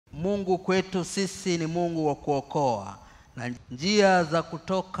Mungu kwetu sisi ni Mungu wa kuokoa, na njia za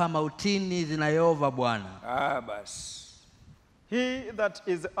kutoka mautini zinayova Bwana. Basi. He that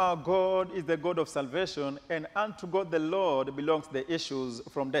is our God is the God of salvation, and unto God the Lord belongs the issues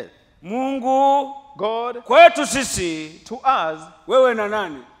from death. Mungu God kwetu sisi, to us, wewe na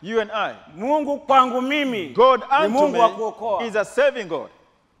nani? you and I. Mungu kwangu mimi, God ni unto Mungu wa kuokoa. me is a saving God.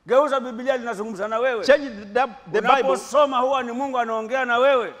 Geuza Biblia linazungumza na wewe. Change the Bible. Unaposoma huwa ni Mungu anaongea na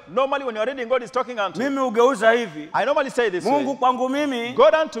wewe. Normally when you are reading, God is talking unto you. Mimi ugeuza hivi. I normally say this Mungu way. kwangu mimi,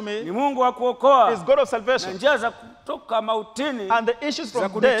 God unto me ni Mungu wa kuokoa. is God of Na salvation. njia za kutoka mautini, And the issues za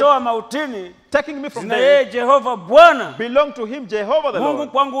from death, kunitoa mautini, taking me from zina yeye death, Jehova Bwana. belong to him, Jehovah the Mungu Lord.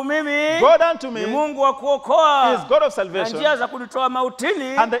 kwangu mimi, God unto ni me Mungu wa kuokoa. is God of Na salvation. njia za kunitoa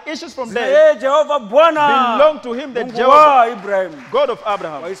mautini, And the issues from zina death yeye Jehova Bwana. belong to him, the Mungu Jehovah, wa Ibrahim, God of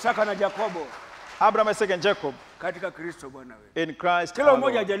Abraham, wa Isaka na Yakobo, Abraham, Isaac, and Jacob, katika Kristo Bwana wewe. in Christ Kila our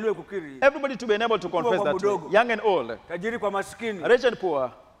mmoja Lord. ajaliwe kukiri. Everybody to be enabled to confess kwa that way. mdogo. Young and old, Tajiri kwa maskini, rich and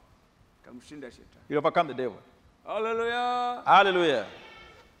poor, tamshinda shetani. you overcome the devil. Hallelujah. Hallelujah.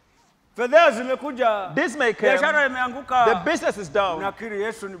 Fedha zimekuja, This may come, biashara the imeanguka, business is down, unakiri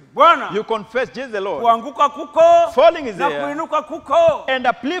Yesu ni Bwana. you confess Jesus the Lord. Kuanguka kuko, Falling is na there, kuinuka kuko. and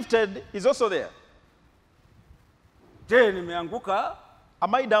uplifted is also there. Je, nimeanguka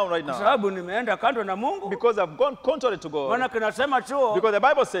Am I down right kwa now? sababu nimeenda kando na Mungu? Because I've gone contrary to God. Maana kinasema chuo, Because the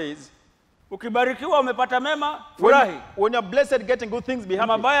Bible says, ukibarikiwa umepata mema, furahi. when you're blessed, getting good things, be Na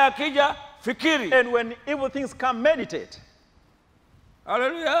happy. mabaya akija, fikiri. And when evil things come, meditate.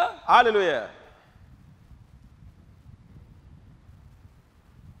 Hallelujah. Hallelujah.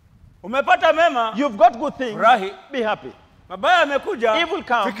 Umepata mema, You've got good things, furahi. be happy. Mabaya yamekuja, Evil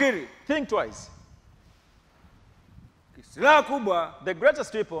come, fikiri. think twice. Silaha kubwa, The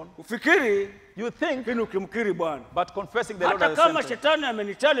greatest weapon, ufikiri, you think, lakini ukimkiri Bwana. but confessing the Lord Hata at the same kama time. shetani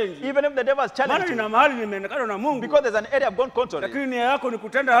amenichallenge, Even if the devil has maana challenged nina you, mahali nimeendekana na Mungu, because there's an area I've gone contrary, lakini nia yako ni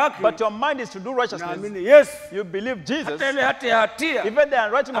kutenda haki, but your mind is to do righteousness, naamini Yesu, you believe Jesus, hata ile hati ya hatia even the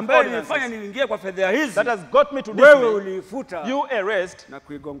unwriting of ambayo nilifanya ordinances niingie kwa fedha hizi, that has got me to this wewe way, uliifuta you erased na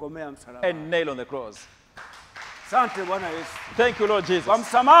kuigongomea msalaba. and nailed on the cross. Asante Bwana Yesu Thank you, Lord Jesus, kwa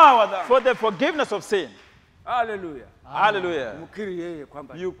msamaha wa dhambi. for the forgiveness of sin. Hallelujah. Hallelujah. Mkiri yeye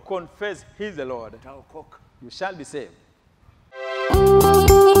kwamba You confess He's the Lord, utaokoka. you shall be saved.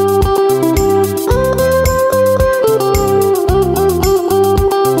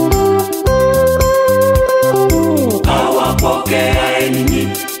 Awapokea ninyi,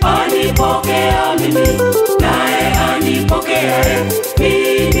 anipokea mimi, naye anipokea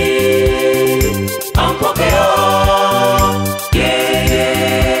mimi, ampokea